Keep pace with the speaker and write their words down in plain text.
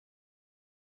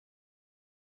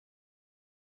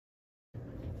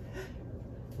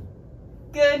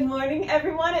Good morning,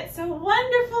 everyone. It's so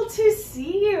wonderful to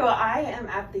see you. I am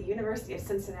at the University of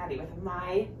Cincinnati with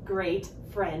my great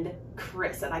friend,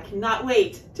 Chris, and I cannot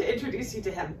wait to introduce you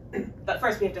to him. But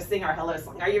first, we have to sing our hello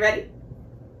song. Are you ready?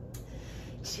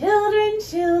 Children,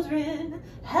 children,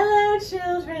 hello,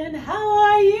 children, how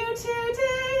are you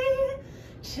today?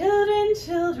 Children,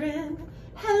 children,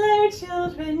 hello,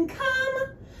 children, come,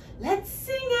 let's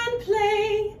sing and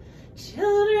play.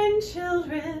 Children,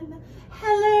 children,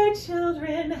 hello,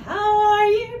 children, how are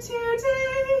you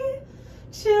today?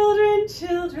 Children,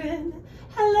 children,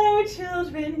 hello,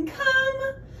 children,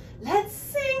 come, let's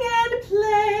sing and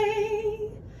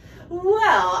play.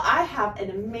 Well, I have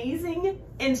an amazing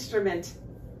instruments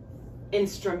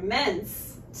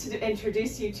to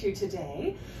introduce you to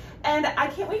today. And I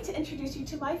can't wait to introduce you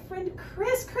to my friend,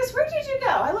 Chris. Chris, where did you go?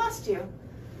 I lost you.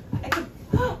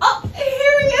 Oh,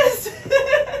 here he is.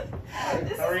 Hi,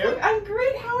 how are you? I'm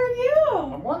great. How are you?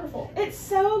 I'm wonderful. It's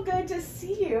so good to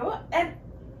see you. And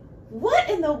what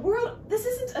in the world? This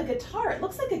isn't a guitar. It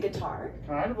looks like a guitar.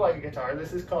 Kind of like a guitar.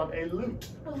 This is called a lute.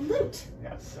 A lute.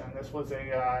 Yes, and this was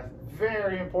a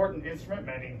very important instrument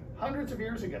many hundreds of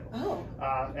years ago. Oh.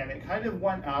 And it kind of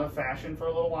went out of fashion for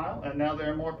a little while, and now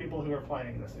there are more people who are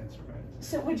playing this instrument.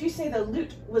 So would you say the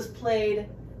lute was played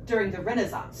during the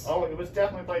Renaissance? Oh, it was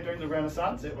definitely played during the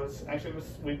Renaissance. It was actually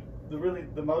really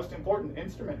the most important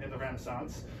instrument in the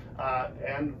Renaissance.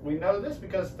 And we know this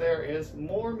because there is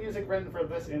more music written for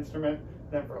this instrument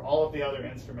than for all of the other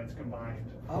instruments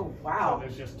combined. Oh, wow. So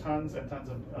there's just tons and tons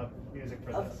of music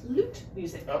for this. Of lute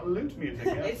music. Of lute music,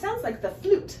 yes. It sounds like the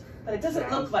flute, but it doesn't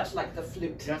look much like the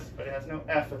flute. Yes, but it has no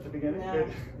F at the beginning. No.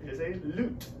 It is a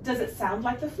lute. Does it sound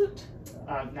like the flute?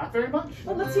 Not very much.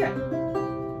 Well, let's hear it.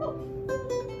 Oh.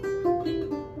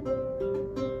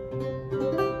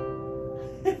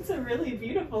 It's a really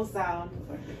beautiful sound.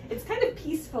 It's kind of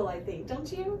peaceful, I think,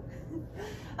 don't you?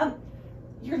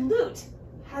 Your lute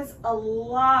has a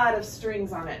lot of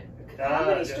strings on it. How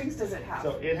many strings does it have?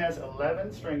 So it has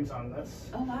 11 strings on this.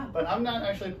 Oh, wow. But I'm not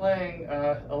actually playing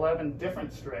 11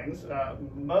 different strings.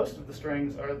 Most of the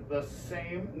strings are the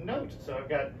same note. So I've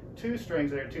got 2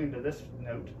 strings that are tuned to this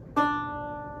note.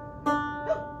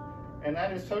 Oh. And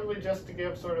that is totally just to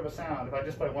give sort of a sound. If I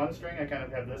just play one string, I kind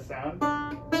of have this sound.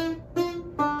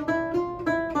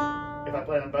 If I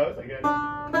play them both, I get... So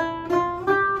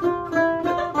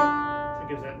it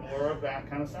gives it more of that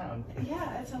kind of sound.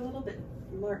 Yeah, it's a little bit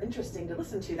more interesting to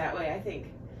listen to that way, I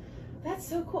think. That's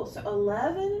so cool. So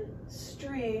 11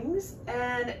 strings,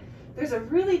 and there's a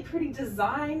really pretty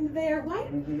design there. Why?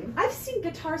 I've seen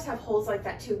guitars have holes like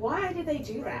that too. Why did they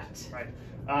do that? Right.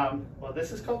 Well,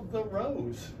 this is called the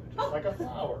rose, just like a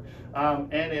flower.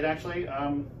 And it actually,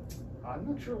 I'm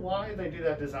not sure why they do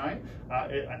that design.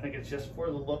 I think it's just for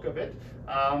the look of it.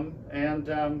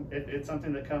 It's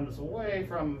something that comes away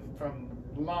from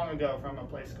long ago from a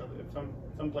place called,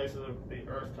 some places of the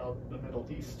earth called the Middle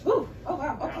East. Ooh, oh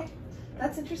wow, okay.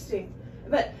 That's interesting.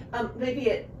 But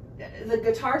maybe the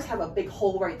guitars have a big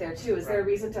hole right there too. Is there a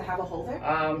reason to have a hole there?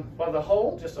 Well, the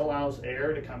hole just allows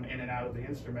air to come in and out of the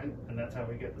instrument, and that's how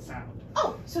we get the sound.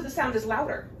 Oh, so the sound is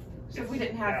louder. So if we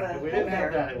didn't have the if we didn't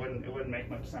have that, it wouldn't make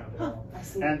much sound at all. I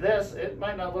see. And this, it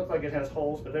might not look like it has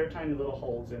holes, but there are tiny little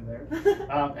holes in there.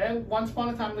 And once upon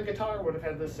a time, the guitar would have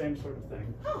had this same sort of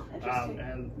thing. Oh, interesting.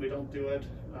 And we don't do it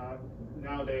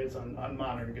nowadays on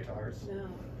modern guitars. No.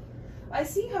 I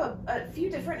see you have a few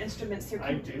different instruments here.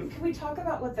 I do. Can we talk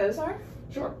about what those are?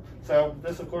 Sure. So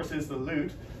this, of course, is the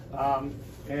lute, and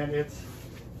it's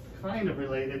kind of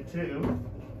related to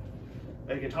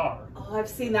a guitar. Oh, I've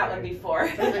seen that one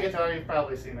before. There's a guitar. You've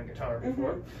probably seen a guitar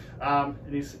before. And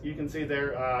you can see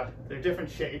they're different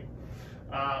shape,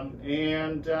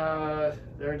 and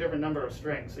there are a different number of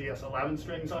strings. So yes, 11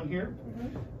 strings on here,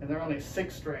 and there are only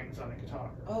 6 strings on the guitar.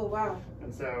 Oh wow!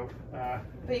 And so,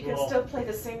 but you can still play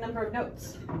the same number of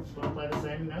notes. Still play the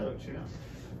same notes, you know.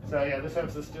 So yeah, this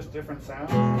has just different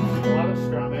sounds. A lot of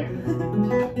strumming.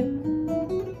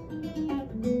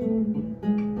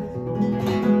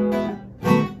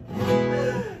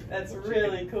 That's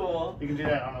really cool. You can do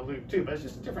that on a lute too, but it's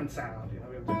just a different sound. You know,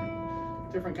 we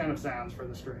have different kind of sounds for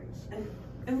the strings.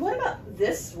 And what about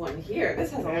this one here? This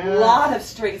has a lot of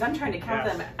strings. I'm trying to count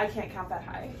them. I can't count that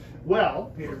high.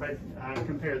 Well, here, if I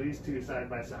compare these two side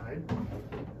by side.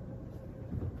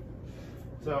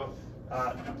 So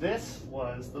this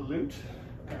was the lute,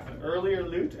 an earlier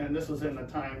lute, and this was in the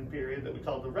time period that we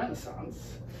call the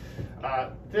Renaissance.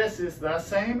 This is the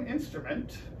same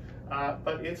instrument,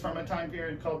 but it's from a time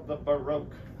period called the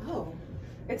Baroque. Oh,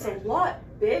 it's a lot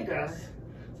bigger. Yes.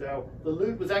 So the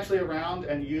lute was actually around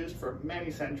and used for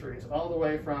many centuries, all the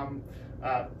way from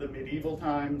the medieval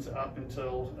times up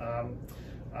until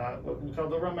what we call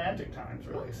the Romantic times,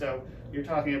 really. So you're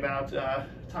talking about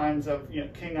times of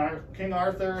King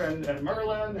Arthur and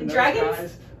Merlin and those dragons?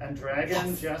 guys, and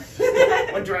dragons, yes,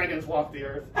 when dragons walked the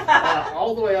earth,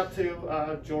 all the way up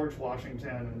to George Washington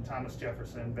and Thomas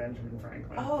Jefferson, Benjamin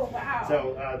Franklin. Oh, wow.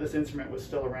 So this instrument was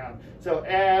still around. So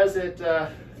as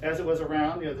it was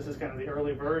around, this is kind of the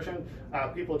early version.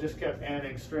 People just kept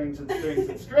adding strings and strings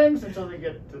and strings until they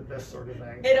get to this sort of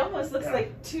thing. It almost looks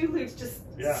like two lutes just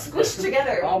squished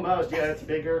together. Almost, yeah, it's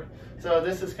bigger. So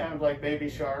this is kind of like Baby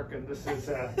Shark, and this is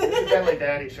definitely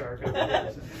Daddy Shark.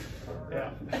 Yeah,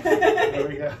 there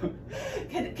we go.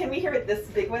 Can we hear what this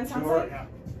big one sounds Sure, like? yeah.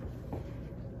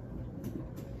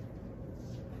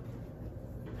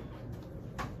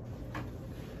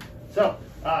 So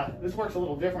this works a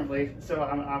little differently. So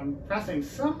I'm pressing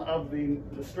some of the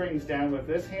strings down with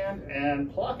this hand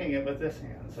and plucking it with this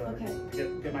hand. So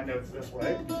get my notes this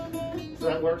way. So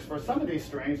that works for some of these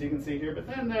strings you can see here, but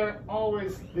then there are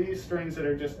always these strings that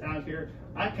are just out here.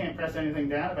 I can't press anything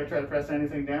down. If I try to press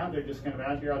anything down, they're just kind of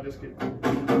out here. I'll just get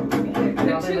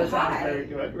They're too high. very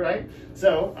good, right?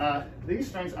 So these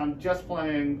strings I'm just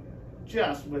playing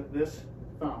just with this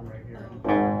thumb right here.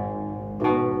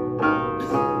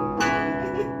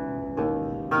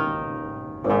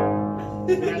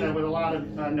 And with a lot of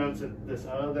notes that this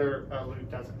other lute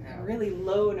doesn't have. Really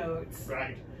low notes.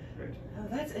 Right. Oh,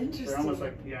 that's interesting. They're almost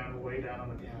like piano, way down on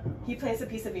the piano. He plays a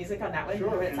piece of music on that one. Sure.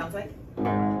 Hear what it sounds like?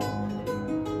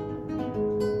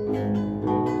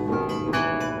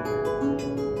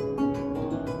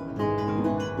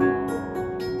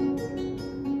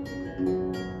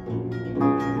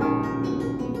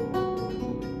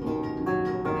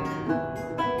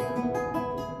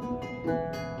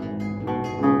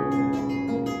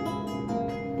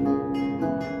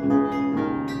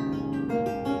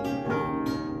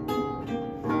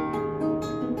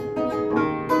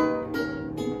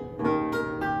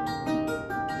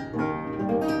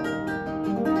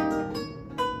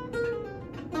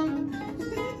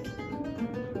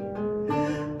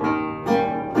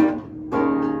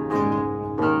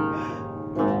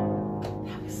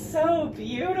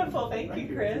 Beautiful. Thank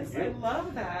you, Chris. I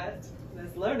love that.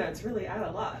 Those low notes really add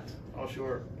a lot. Oh,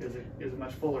 sure. Is it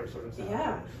much fuller sort of sound?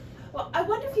 Yeah. Well, I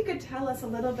wonder if you could tell us a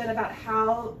little bit about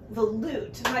how the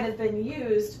lute might have been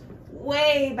used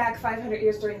way back 500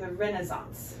 years during the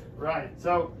Renaissance. Right.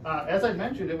 So, as I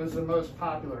mentioned, it was the most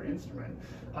popular instrument,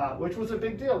 which was a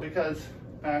big deal because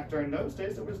back during those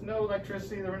days there was no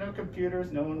electricity, there were no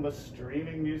computers, no one was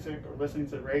streaming music or listening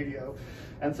to the radio.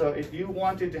 And so if you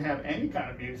wanted to have any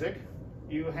kind of music,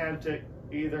 you had to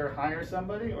either hire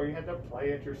somebody or you had to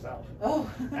play it yourself.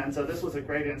 Oh. And so this was a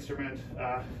great instrument.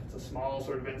 It's a small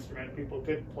sort of instrument. People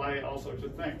could play all sorts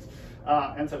of things.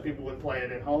 And so people would play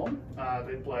it at home.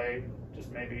 They'd play just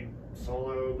maybe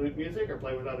solo lute music or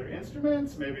play with other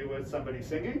instruments, maybe with somebody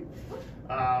singing.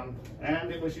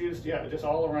 And it was used, just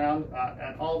all around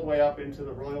and all the way up into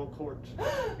the royal court.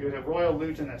 You would have royal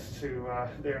lutenists who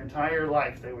their entire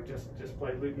life they would just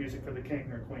play lute music for the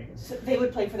king or queen. So they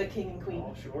would play for the king and queen?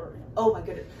 Oh, sure. Oh my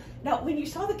goodness. Now, when you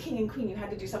saw the king and queen, you had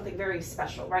to do something very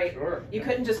special, right? Sure. You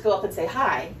couldn't just go up and say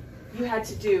hi. You had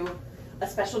to do a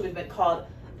special movement called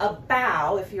a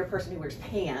bow if you're a person who wears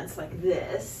pants like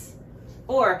this.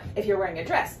 Or if you're wearing a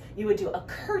dress, you would do a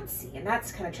curtsy, and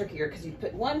that's kind of trickier because you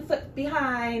put one foot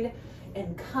behind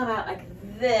and come out like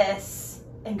this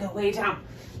and go way down.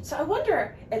 So I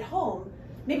wonder at home,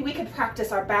 maybe we could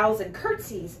practice our bows and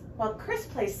curtsies while Chris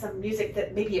plays some music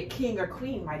that maybe a king or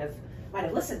queen might have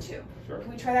listened to. Sure.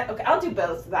 Can we try that? Okay, I'll do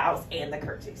both the bows and the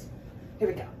curtsies. Here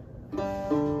we go.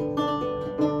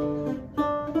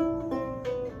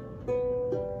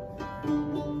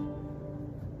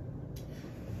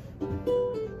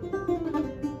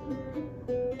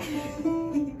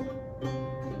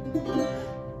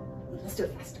 Let's do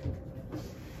it faster.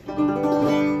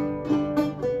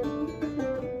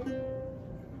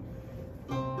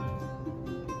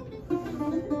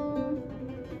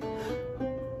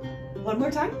 One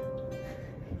more time.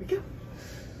 Here we go.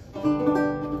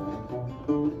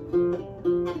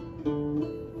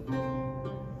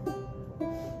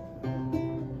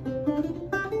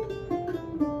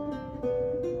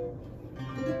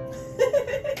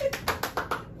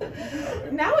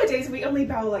 Nowadays we only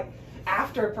bow like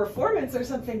after a performance or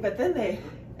something, but then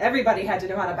everybody had to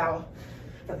know how to bow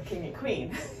for the king and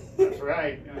queen. That's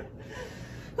right. Yeah.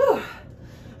 Whew.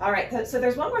 All right, so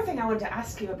there's one more thing I wanted to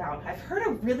ask you about. I've heard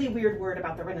a really weird word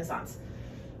about the Renaissance,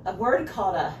 a word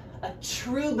called a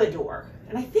troubadour,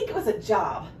 and I think it was a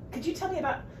job. Could you tell me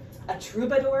about a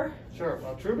troubadour? Sure.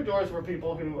 Well, troubadours were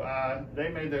people who they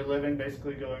made their living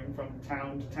basically going from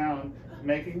town to town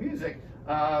making music.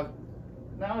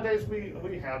 Nowadays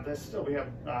we have this still. We have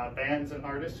bands and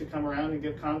artists who come around and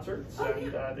give concerts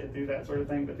and they do that sort of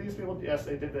thing. But these people, yes,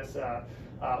 they did this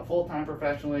full-time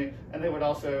professionally, and they would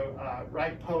also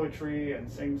write poetry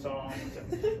and sing songs.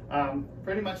 And,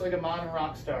 pretty much like a modern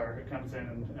rock star who comes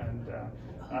in and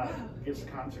gives a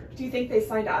concert. Do you think they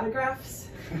signed autographs?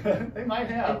 They might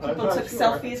have. And people took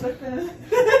selfies with them?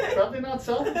 Probably not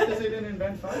selfies because they didn't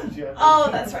invent phones yet. Oh,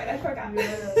 that's right. I forgot. Yeah,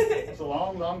 it's a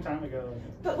long, long time ago.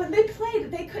 But when they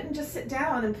played, they couldn't just sit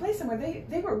down and play somewhere.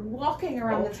 They were walking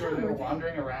around the town. Sure, they were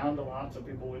wandering around a lot, so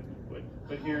people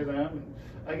would hear them.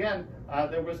 And again,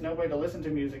 there was no way to listen to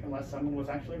music unless someone was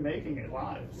actually making it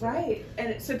live. So. Right,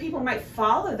 and so people might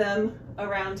follow them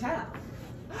around town.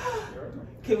 Sure.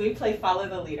 Can we play Follow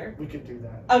the Leader? We could do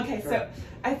that. Okay, Sure. so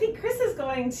I think Chris is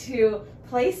going to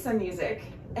play some music,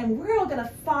 and we're all going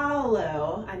to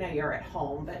follow. I know you're at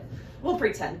home, but we'll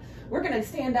pretend. We're going to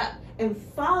stand up and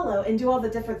follow and do all the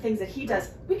different things that he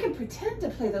does. We can pretend to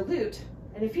play the lute,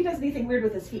 and if he does anything weird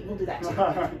with his feet, we'll do that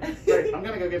too. Great, I'm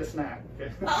going to go get a snack.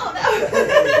 Okay. Oh,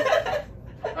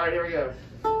 no! All right, here we go.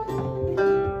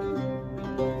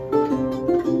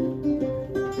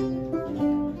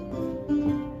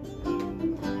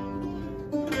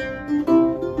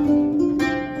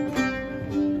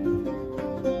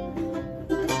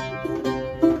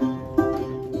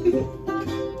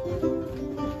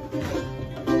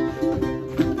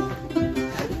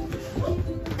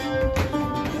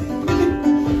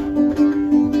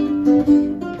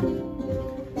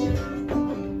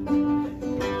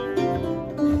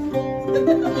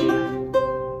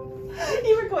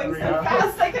 You were going so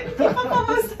fast, I couldn't keep up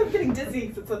almost. I'm getting dizzy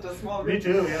because it's such a small room. Me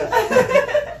too, yeah.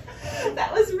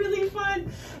 That was really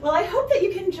fun. Well, I hope that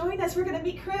you can join us. We're going to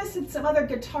meet Chris and some other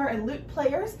guitar and lute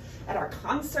players at our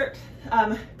concert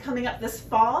coming up this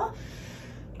fall.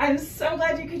 I'm so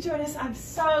glad you could join us. I'm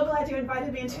so glad you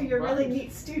invited me into your really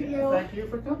neat studio. Yeah, thank you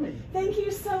for coming. Thank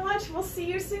you so much. We'll see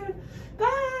you soon.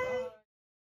 Bye.